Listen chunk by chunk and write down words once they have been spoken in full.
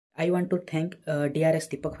I want to thank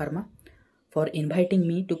DRx.Deepak Pharma for inviting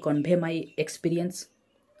me to convey my experience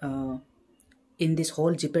in this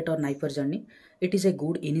whole GPET or Niper journey. It is a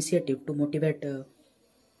good initiative to motivate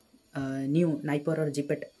new Niper or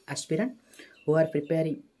GPET aspirant who are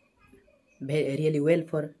preparing really well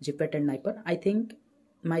for GPET and Niper. I think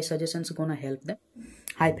my suggestions gonna help them.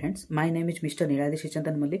 Hi friends, my name is Mr. Niladri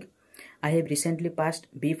Srichandan Mallick. I have recently passed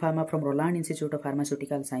B.Pharma from Roland Institute of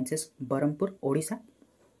Pharmaceutical Sciences, Berhampur, Odisha.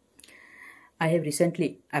 I have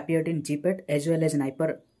recently appeared in GPET as well as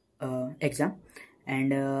Niper exam,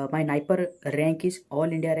 and my Niper rank is All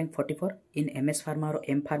India rank 44 in MS.Pharma or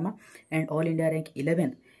M.PHARMA and All India rank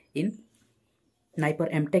 11 in Niper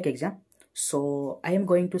M.Tech exam. So I am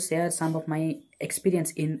going to share some of my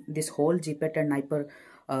experience in this whole GPET and Niper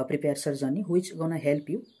preparation journey, which gonna help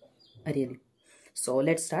you really. So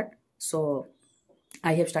let's start. So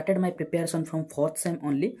I have started my preparation from 4th sem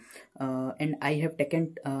only, and I have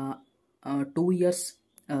taken 2 years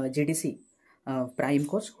GDC prime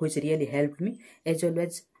course, which really helped me, as well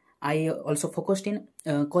as I also focused in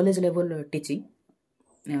college level teaching,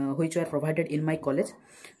 which were provided in my college.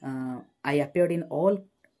 I appeared in all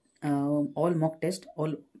mock test,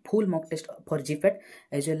 all full mock test for GPET,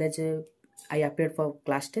 as well as I appeared for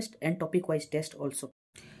class test and topic wise test also.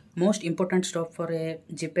 Most important stuff for a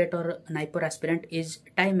GPET or Niper aspirant is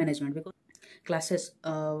time management, because classes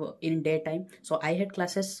in daytime. So I had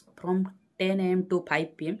classes from 10 AM to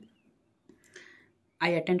 5 PM. I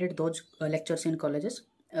attended those lectures in colleges.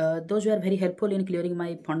 Those were very helpful in clearing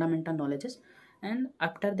my fundamental knowledges. And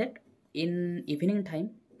after that, in evening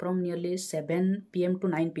time, from nearly 7 PM to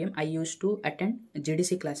 9 PM, I used to attend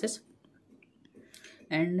GDC classes.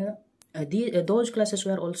 And those classes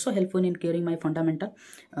were also helpful in clearing my fundamental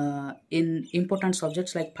in important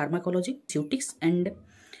subjects like pharmacology, therapeutics, and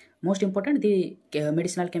most important, the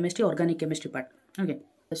medicinal chemistry, organic chemistry part. Okay,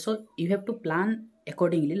 so you have to plan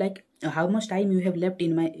accordingly, like how much time you have left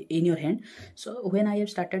in your hand. So when I have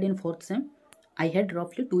started in 4th sem, I had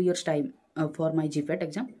roughly 2 years time for my GPET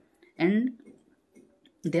exam, and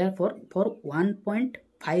therefore for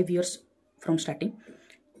 1.5 years from starting,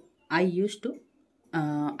 I used to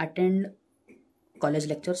attend college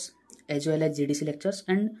lectures as well as GDC lectures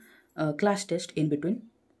and class test in between.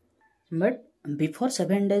 But before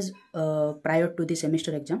 7 days prior to the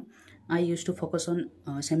semester exam, I used to focus on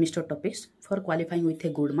semester topics for qualifying with a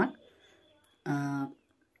good mark.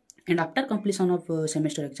 And after completion of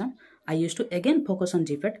semester exam, I used to again focus on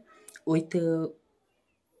GPET with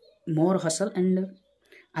more hustle, and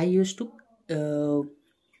I used to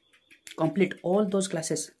complete all those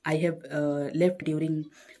classes I have left during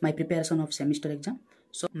my preparation of semester exam.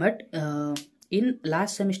 So, but in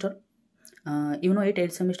last semester, in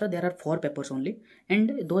 8th semester, there are 4 papers only,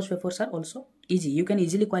 and those papers are also easy. You can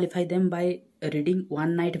easily qualify them by reading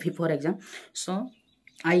one night before exam. So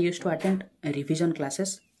I used to attend revision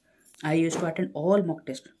classes. I used to attend all mock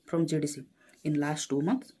tests from GDC in last 2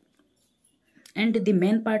 months. And the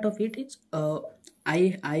main part of it is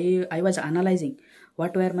I was analyzing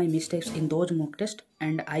what were my mistakes in those mock tests,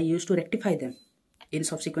 and I used to rectify them in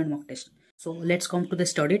subsequent mock tests. So let's come to the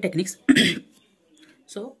study techniques.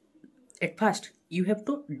 So at first, you have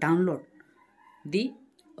to download the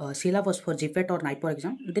syllabus for GPET or Niper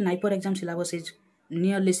exam. The Niper exam syllabus is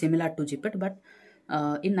nearly similar to GPET, but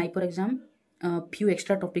in Niper exam, few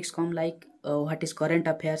extra topics come, like what is current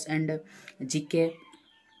affairs and GK,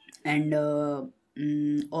 and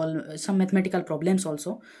all some mathematical problems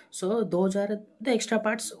also. So those are the extra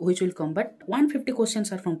parts which will come, but 150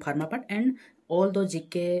 questions are from pharma part, and all those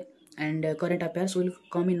GK and current affairs will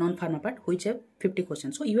come in non-pharma part, which have 50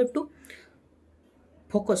 questions. So you have to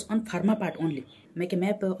focus on pharma part only. Make a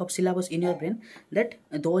map of syllabus in your brain that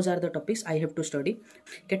those are the topics I have to study.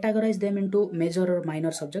 Categorize them into major or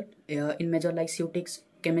minor subject. In major, like therapeutics,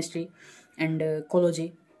 chemistry, and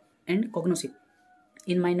ecology and cognoscience.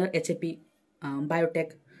 In minor, HAP,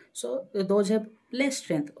 biotech. So those have less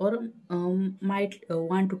strength, or might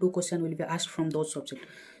 1 to 2 questions will be asked from those subjects.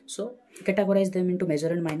 So categorize them into major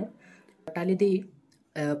and minor. Tally the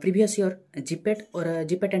previous year GPET or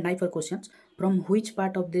GPET and Niper questions, from which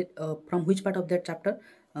part of that chapter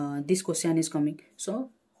this question is coming. So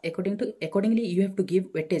accordingly you have to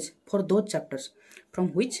give weightage for those chapters from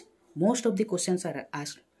which most of the questions are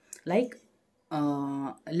asked. Like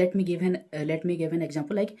let me give an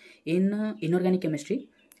example. Like in inorganic chemistry,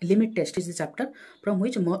 limit test is the chapter from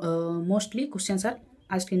which mostly questions are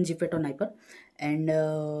asked in GPET or Niper.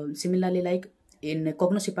 And similarly, like in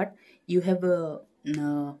cognoscience part, you have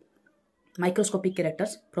microscopic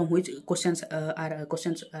characters from which questions are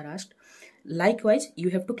asked. Likewise, you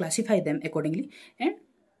have to classify them accordingly and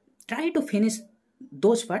try to finish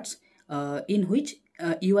those parts in which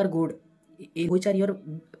you are good, in which are your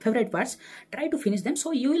favorite parts. Try to finish them,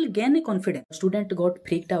 so you will gain a confidence. Student got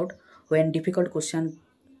freaked out when difficult question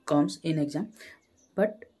comes in exam,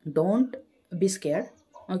 but don't be scared.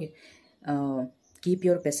 Okay, uh, keep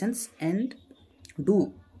your patience and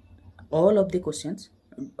do all of the questions,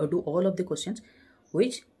 do all of the questions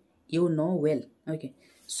which you know well. Okay,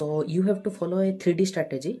 so you have to follow a 3D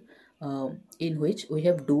strategy, in which we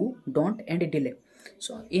have do, don't and delay.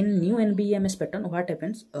 So in new NBEMS pattern, what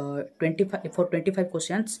happens, 25 for 25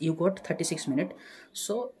 questions you got 36 minutes.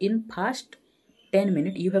 So in past 10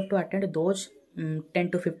 minutes you have to attend those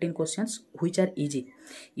 10 to 15 questions which are easy.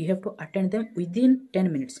 You have to attend them within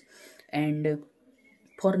 10 minutes, and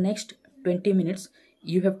for next 20 minutes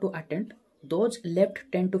you have to attend those left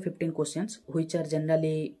 10 to 15 questions which are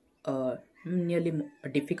generally nearly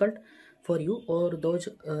difficult for you, or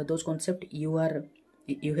those concept you have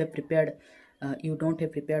prepared, you don't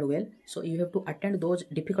have prepared well. So you have to attend those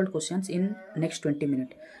difficult questions in next 20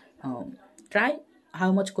 minutes. Try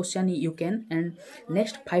how much question you can, and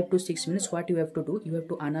next 5 to 6 minutes what you have to do, you have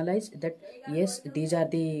to analyze that yes, these are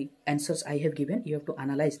the answers I have given. You have to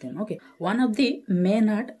analyze them. Okay, one of the main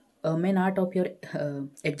art of your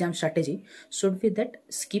exam strategy should be that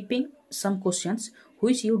skipping some questions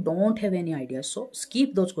which you don't have any idea. So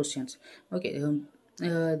skip those questions. Okay,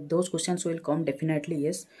 those questions will come definitely,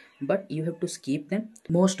 yes, but you have to skip them.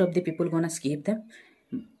 Most of the people gonna skip them.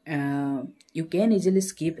 You can easily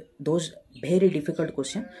skip those very difficult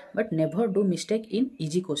question, but never do mistake in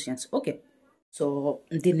easy questions. Okay, so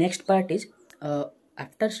the next part is,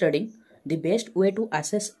 after studying, the best way to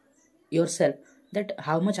assess yourself that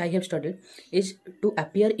how much I have studied is to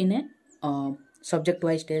appear in a subject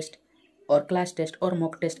wise test or class test or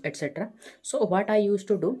mock test, etc. So what I used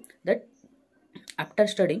to do, that after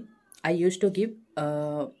studying I used to give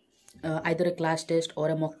either a class test or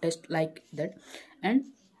a mock test like that. And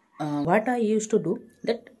what I used to do,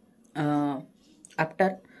 that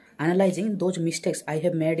after analyzing those mistakes I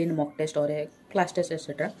have made in mock test or a class test,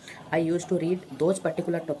 etc., I used to read those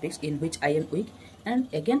particular topics in which I am weak, and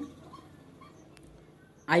again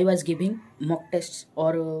I was giving mock tests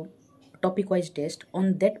or topic wise test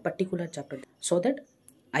on that particular chapter, so that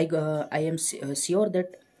I am sure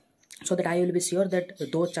that, so that I will be sure that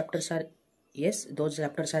those chapters are, yes, those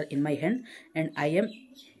chapters are in my hand and I am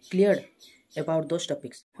cleared about those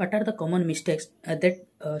topics. What are the common mistakes that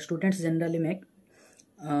students generally make?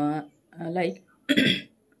 Like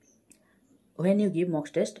when you give mock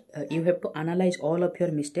test, you have to analyze all of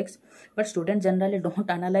your mistakes, but students generally don't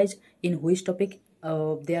analyze in which topic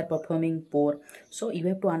they are performing poor. So you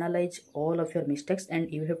have to analyze all of your mistakes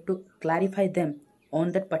and you have to clarify them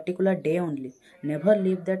on that particular day only. Never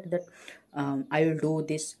leave that I will do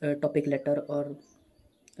this topic later or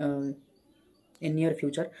in near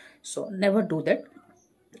future. So never do that.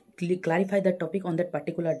 Clarify that topic on that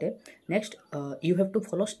particular day. Next, you have to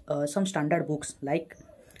follow some standard books, like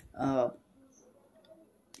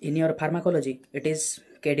in your pharmacology it is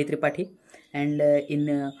KD Tripathi, and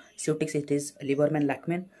in ceutics it is Lieberman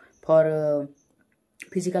Lackman. For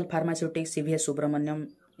physical pharmaceutics, CVS Subramaniam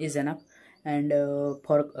is enough, and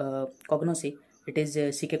for cognosy it is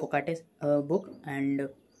CK Kokate's book. And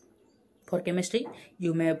for chemistry,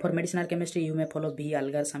 you may, for medicinal chemistry you may follow B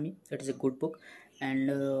Algar Sami, it is a good book. And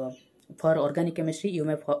for organic chemistry you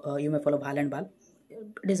may follow Bhal and Bal.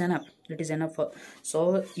 It is enough, it is enough for,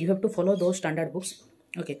 so you have to follow those standard books.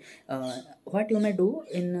 Okay, what you may do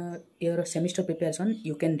in your semester preparation,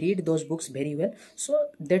 you can read those books very well, so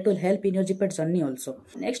that will help in your GPAT journey also.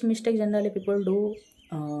 Next mistake generally people do,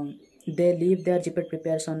 they leave their GPAT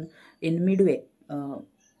preparation in midway,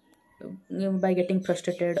 by getting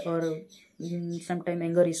frustrated, or sometime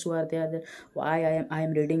anger issue are there, that why I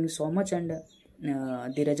am reading so much and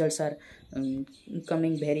the results are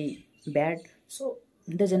coming very bad. So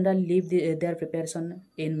they generally leave their preparation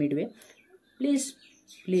in midway.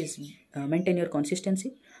 Please maintain your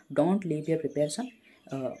consistency, don't leave your preparation.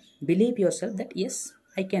 Believe yourself that yes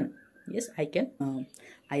I can, yes I can,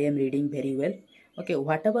 I am reading very well. Okay,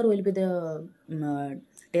 whatever will be the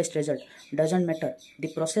test result doesn't matter, the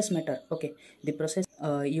process matter. Okay, the process,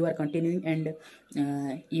 you are continuing and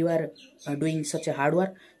you are doing such a hard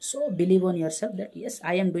work, so believe on yourself that yes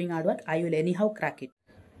I am doing hard work, I will anyhow crack it.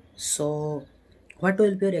 So what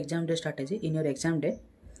will be your exam day strategy? In your exam day,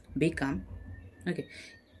 be calm. Okay,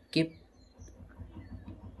 keep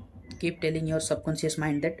telling your subconscious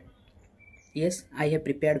mind that yes I have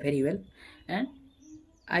prepared very well and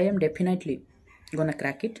I am definitely gonna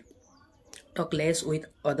crack it. Talk less with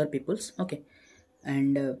other peoples. Okay,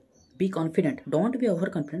 and be confident. Don't be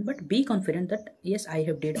overconfident, but be confident that yes, I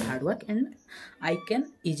have did hard work and I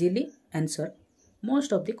can easily answer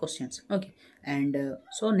most of the questions. Okay, and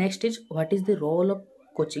so next is what is the role of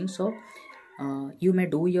coaching. So you may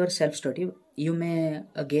do your self study, you may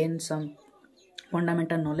gain some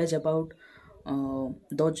fundamental knowledge about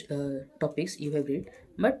those topics you have read,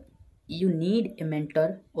 but you need a mentor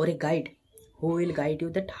or a guide who will guide you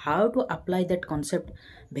that how to apply that concept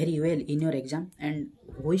very well in your exam, and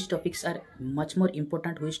which topics are much more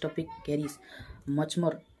important, which topic carries much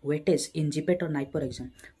more weightage in GPAT or NIPER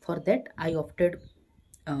exam. For that I opted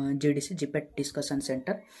GDC, GPAT discussion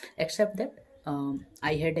center, except that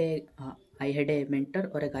I had a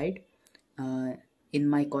mentor or a guide in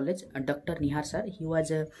my college, Dr. Nihar sir. He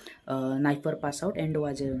was a NIPER pass out and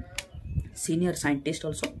was a senior scientist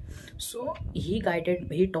also. So he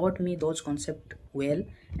taught me those concepts well,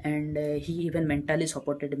 and he even mentally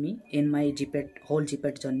supported me in my whole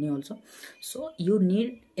GPAT journey also. So you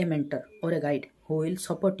need a mentor or a guide who will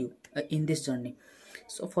support you in this journey.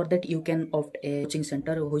 So for that you can opt a coaching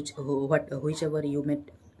center, whichever you may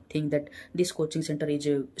think that this coaching center is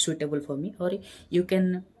suitable for me, or you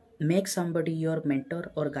can make somebody your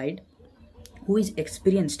mentor or guide who is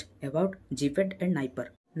experienced about GPAT and NIPER.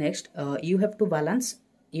 Next, you have to balance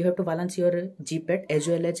your GPAT as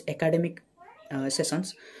well as academic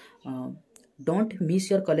sessions. Don't miss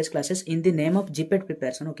your college classes in the name of GPAT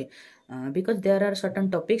preparation. Okay, because there are certain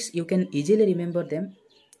topics you can easily remember them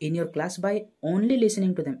in your class by only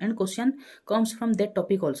listening to them, and question comes from that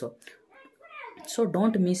topic also. So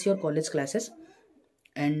don't miss your college classes,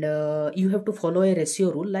 and you have to follow a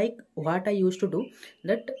ratio rule, like what I used to do,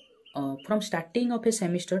 that from starting of a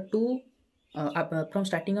semester to from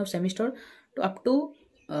starting of semester to up to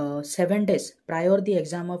 7 days prior the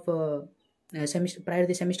exam of prior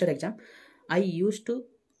the semester exam, I used to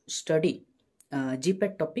study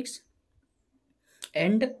GPAT topics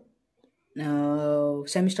and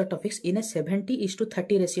semester topics in a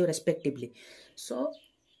 70:30 ratio respectively. So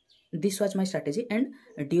this was my strategy, and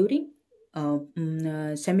during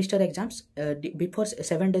semester exams, before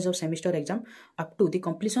 7 days of semester exam up to the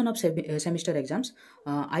completion of semester exams,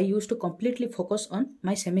 I used to completely focus on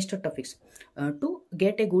my semester topics to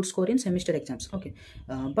get a good score in semester exams. Okay,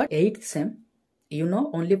 but 8th sem, you know,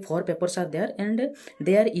 only 4 papers are there and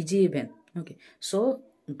they are easy even. Okay, so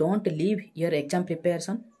don't leave your exam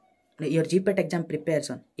preparation, your GPAT exam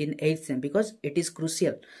preparation in 8th sem, because it is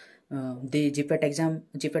crucial. The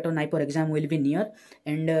GPAT or NIPER exam will be near,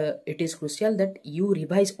 and it is crucial that you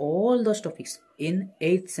revise all those topics in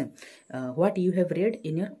 8th sem, what you have read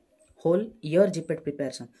in your whole year GPAT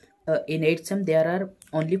preparation. In 8th sem there are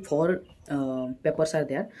only 4 papers are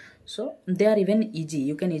there, so they are even easy.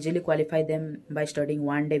 You can easily qualify them by studying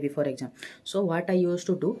 1 day before exam. So what I used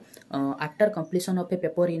to do, after completion of a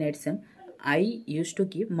paper in 8th sem, I used to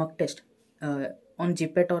give mock test on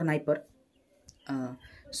GPAT or NIPER.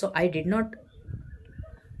 So I did not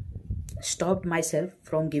stop myself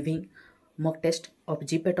from giving mock test of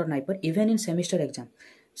GPAT or NIPER even in semester exam.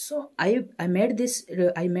 So I made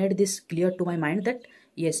this clear to my mind that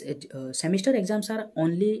yes, semester exams are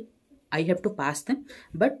only I have to pass them,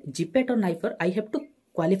 but GPAT or NIPER I have to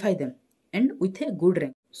qualify them and with a good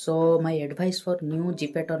rank. So my advice for new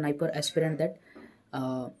GPAT or NIPER aspirant, that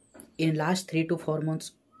in last 3 to 4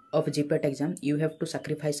 months of GPAT exam, you have to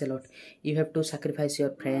sacrifice a lot. You have to sacrifice your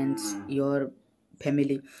friends, your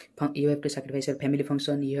family. You have to sacrifice your family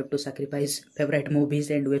function. You have to sacrifice favorite movies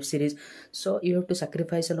and web series. So you have to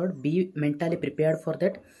sacrifice a lot. Be mentally prepared for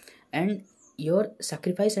that, and your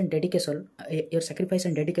sacrifice and dedication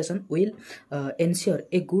will ensure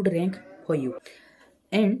a good rank for you.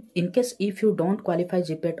 And in case if you don't qualify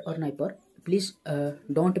GPAT or NIPER, please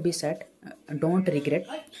don't be sad, don't regret.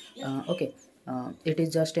 Okay, it is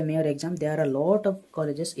just a mere exam. There are a lot of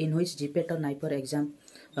colleges in which GPAT or NIPER exam,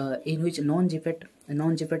 in which non-GPAT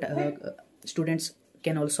students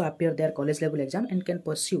can also appear their college level exam and can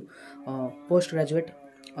pursue postgraduate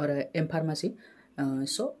or M.Pharmacy.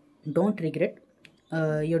 So don't regret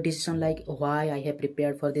your decision, like why I have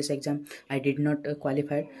prepared for this exam, I did not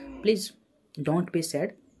qualify. Please don't be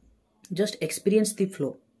sad. Just experience the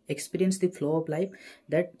flow of life,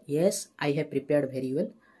 that yes, I have prepared very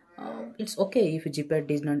well. It's okay if GPAT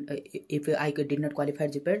did not if I did not qualify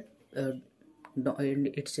GPAT.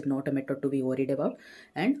 It's not a matter to be worried about,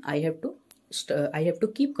 and I have to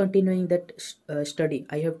keep continuing that study.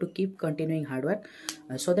 I have to keep continuing hard work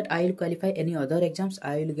so that I will qualify any other exams.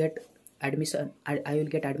 I will get admission. I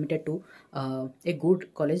will get admitted to a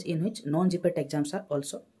good college in which non-GPAT exams are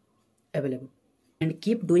also available. And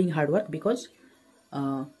keep doing hard work, because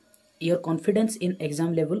your confidence in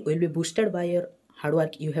exam level will be boosted by your hard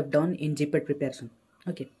work you have done in GPET preparation.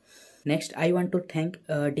 Okay. Next, I want to thank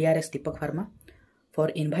DRx.Deepak Pharma for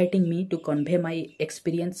inviting me to convey my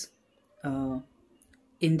experience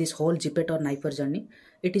in this whole GPET or NIPER journey.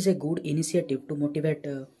 It is a good initiative to motivate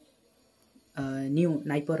new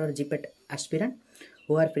NIPER or GPET aspirant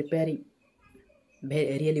who are preparing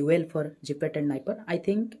really well for GPET and NIPER. I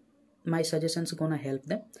think my suggestions gonna help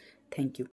them. Thank you.